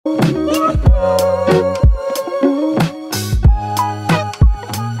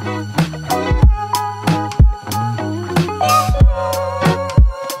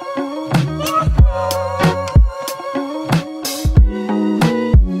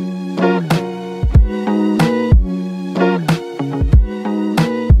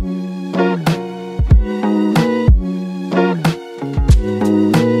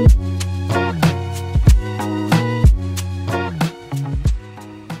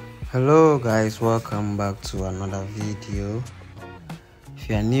Hello guys, welcome back to another video. If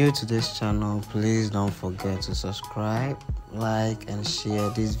you are new to this channel, please don't forget to subscribe, like and share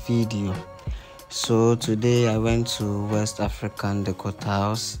this video. So today I went to West African Decor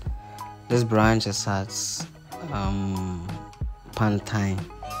house. This branch is at Pantang,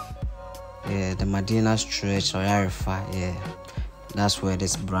 the Medina Stretch or Arifa. That's where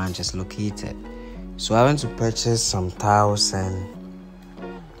this branch is located. So I went to purchase some tiles, and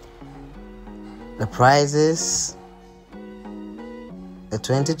the prices, the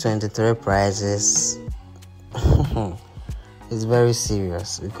 2023 prices is very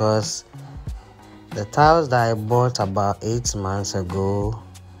serious, because the tiles that I bought about 8 months ago,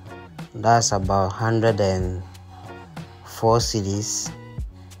 that's about 104 cedis,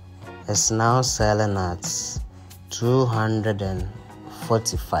 is now selling at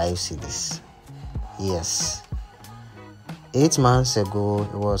 245 cedis. Yes, 8 months ago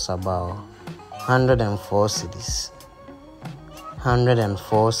it was about 104 cedis.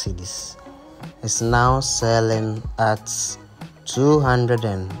 104 cedis. It's now selling at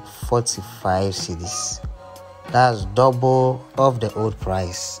 245 cedis. That's double of the old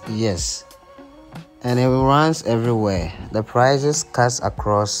price. Yes, and it runs everywhere. The prices cuts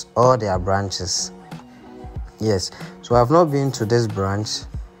across all their branches. Yes, so I've not been to this branch.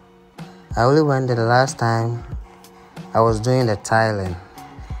 I only went there the last time I was doing the tiling.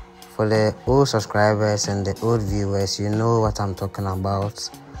 For the old subscribers and the old viewers, you know what I'm talking about.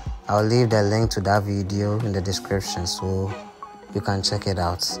 I'll leave the link to that video in the description so you can check it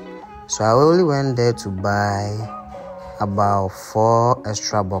out. So I only went there to buy about 4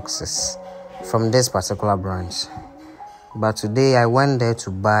 extra boxes from this particular branch. But today I went there to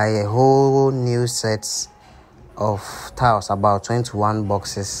buy a whole new set of tiles, about 21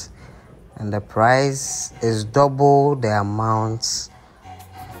 boxes. And the price is double the amount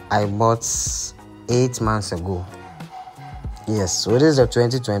I bought 8 months ago. Yes, so this is the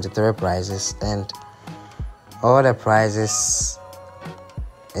 2023 prices, and all the prices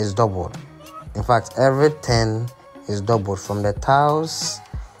is doubled. In fact, everything is doubled, from the tiles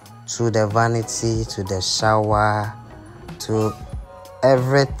to the vanity to the shower to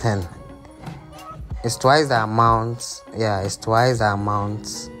everything. It's twice the amount. It's twice the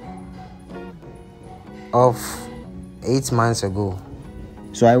amount of 8 months ago.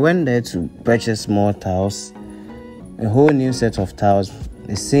 So I went there to purchase more tiles, a whole new set of tiles,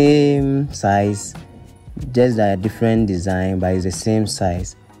 the same size, just a different design, but it's the same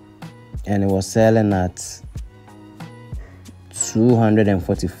size, and it was selling at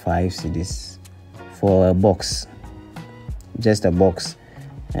 245 cedis for a box, just a box,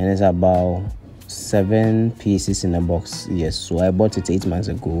 and it's about 7 pieces in a box. Yes, so I bought it 8 months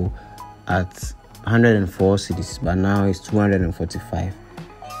ago at 104 cedis, but now it's 245.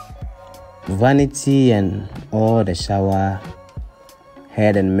 Vanity and all the shower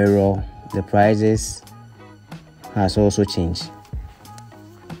head and mirror, the prices has also changed.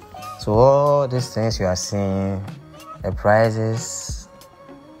 So all these things you are seeing, the prices,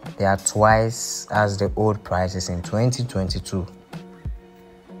 they are twice as the old prices in 2022.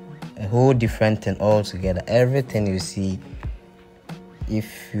 A whole different thing altogether. Everything you see,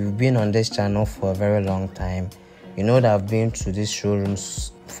 if you've been on this channel for a very long time, you know that I've been to these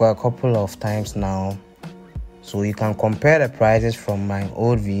showrooms for a couple of times now, so you can compare the prices from my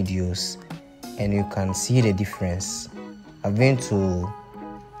old videos and you can see the difference. I've been to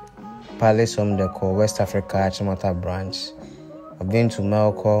Palace Home Decor, West Africa Decor branch. I've been to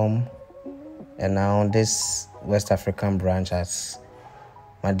Malcolm, and now this West African branch at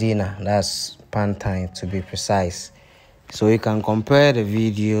Medina, that's Pantang to be precise. So you can compare the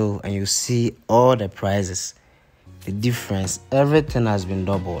video and you see all the prices. The difference, everything has been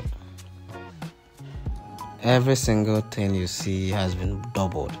doubled. Every single thing you see has been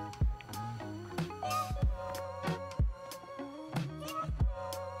doubled.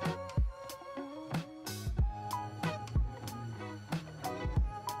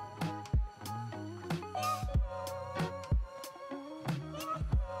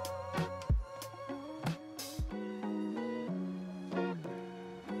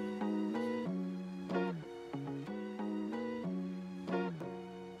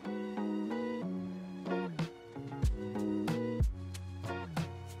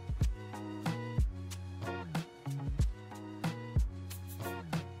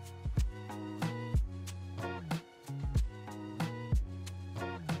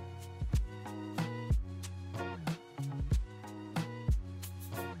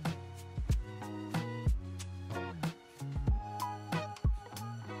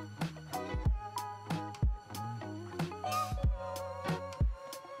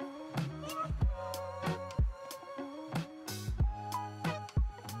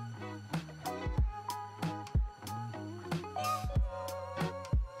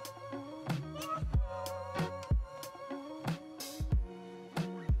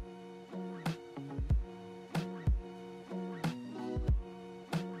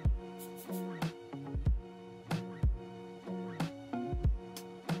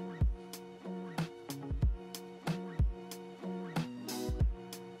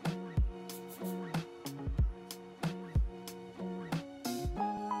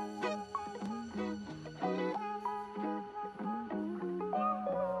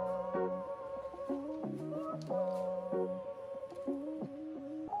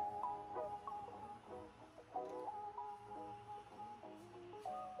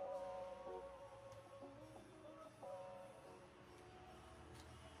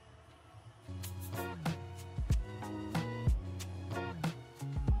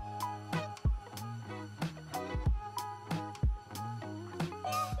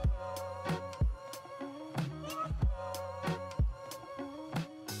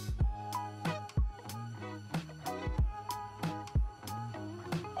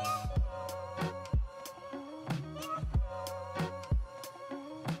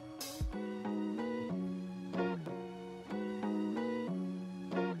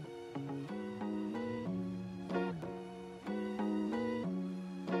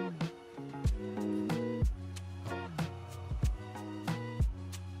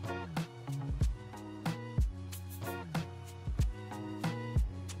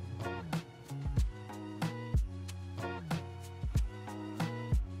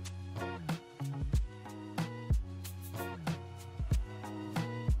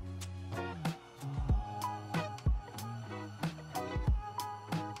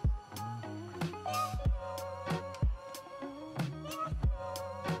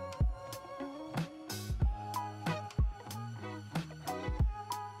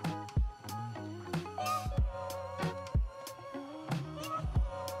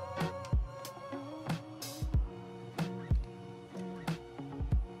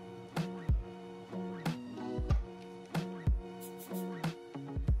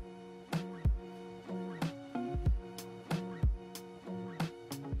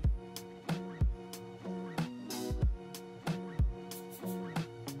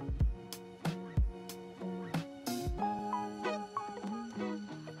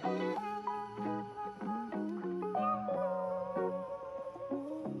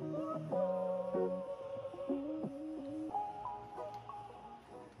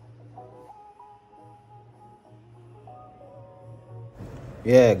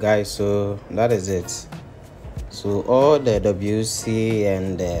 Yeah guys, so that is it. So all the WC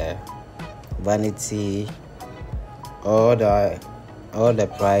and the vanity, all the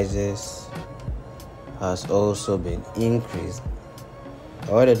prices has also been increased.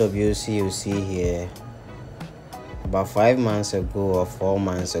 All the WC you see here about 5 months ago or 4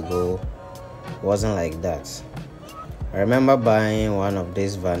 months ago wasn't like that. I remember buying one of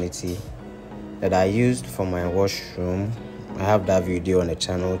this vanity that I used for my washroom. I have that video on the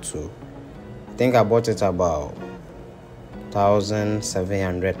channel too. I think I bought it about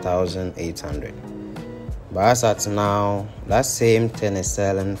 1,700, 1,800. But as at now, that same thing is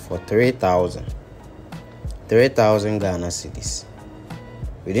selling for 3,000 Ghana cedis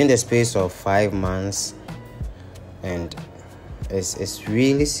within the space of 5 months, and it's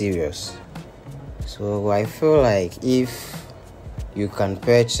really serious. So I feel like if you can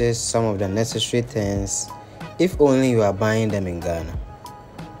purchase some of the necessary things, if only you are buying them in Ghana,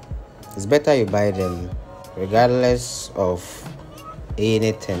 it's better you buy them regardless of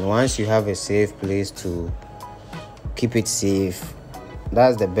anything. Once you have a safe place to keep it safe,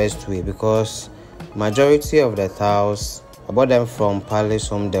 that's the best way, because majority of the towels I bought them from Palace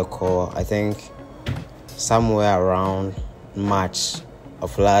Home Decor, I think somewhere around March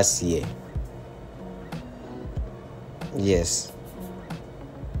of last year. Yes,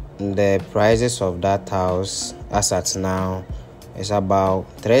 the prices of that house as at now is about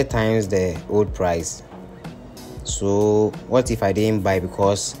 3 times the old price. So what if I didn't buy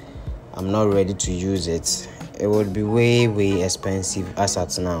because I'm not ready to use it? It would be way expensive as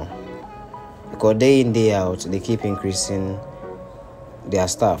at now, because day in day out they keep increasing their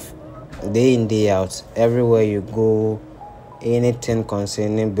stuff. Day in day out, everywhere you go, anything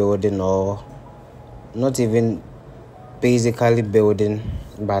concerning building, or not even basically building,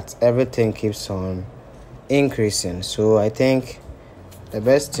 but everything keeps on increasing. So I think the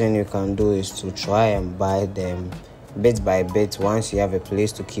best thing you can do is to try and buy them bit by bit once you have a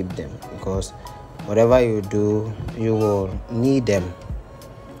place to keep them, because whatever you do, you will need them.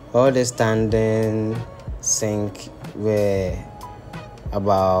 All the standing sink were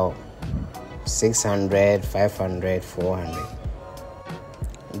about 600, 500, 400.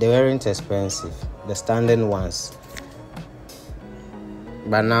 They weren't expensive, the standing ones,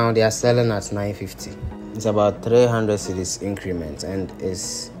 but now they are selling at 950. It's about 300 cedis increment, and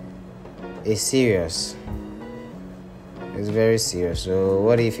it's serious. It's very serious. So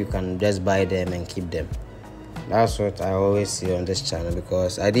what if you can just buy them and keep them? That's what I always see on this channel,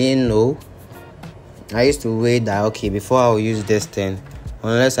 because I didn't know. I used to wait that okay, before I'll use this thing,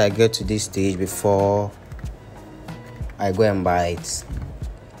 unless I get to this stage before I go and buy it.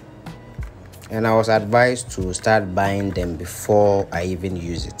 And I was advised to start buying them before I even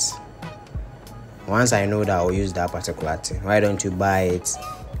use it. Once I know that I'll use that particular thing, why don't you buy it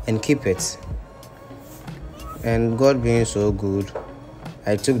and keep it? And God being so good,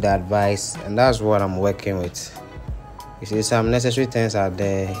 I took the advice, and that's what I'm working with. You see, some necessary things out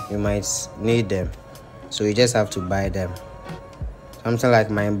there, you might need them, so you just have to buy them. Something like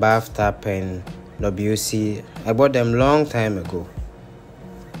my bathtub and WC, I bought them long time ago.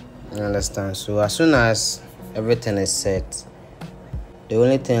 You understand? So as soon as everything is set, the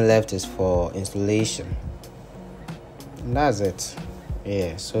only thing left is for installation, and that's it.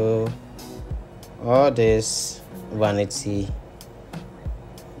 Yeah, so all this vanity,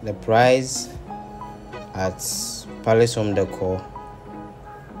 the price at Palace Home Decor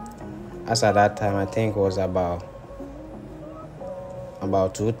as at that time I think was about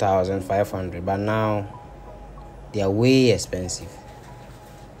 2,500, but now they are way expensive.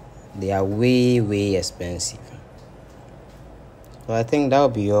 They are way expensive. So I think that'll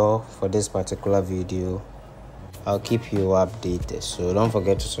be all for this particular video. I'll keep you updated, so don't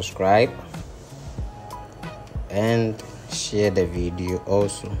forget to subscribe and share the video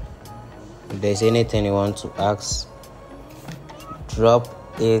also. If there's anything you want to ask, drop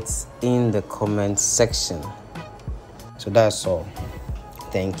it in the comment section. So that's all.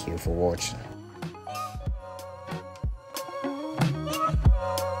 Thank you for watching.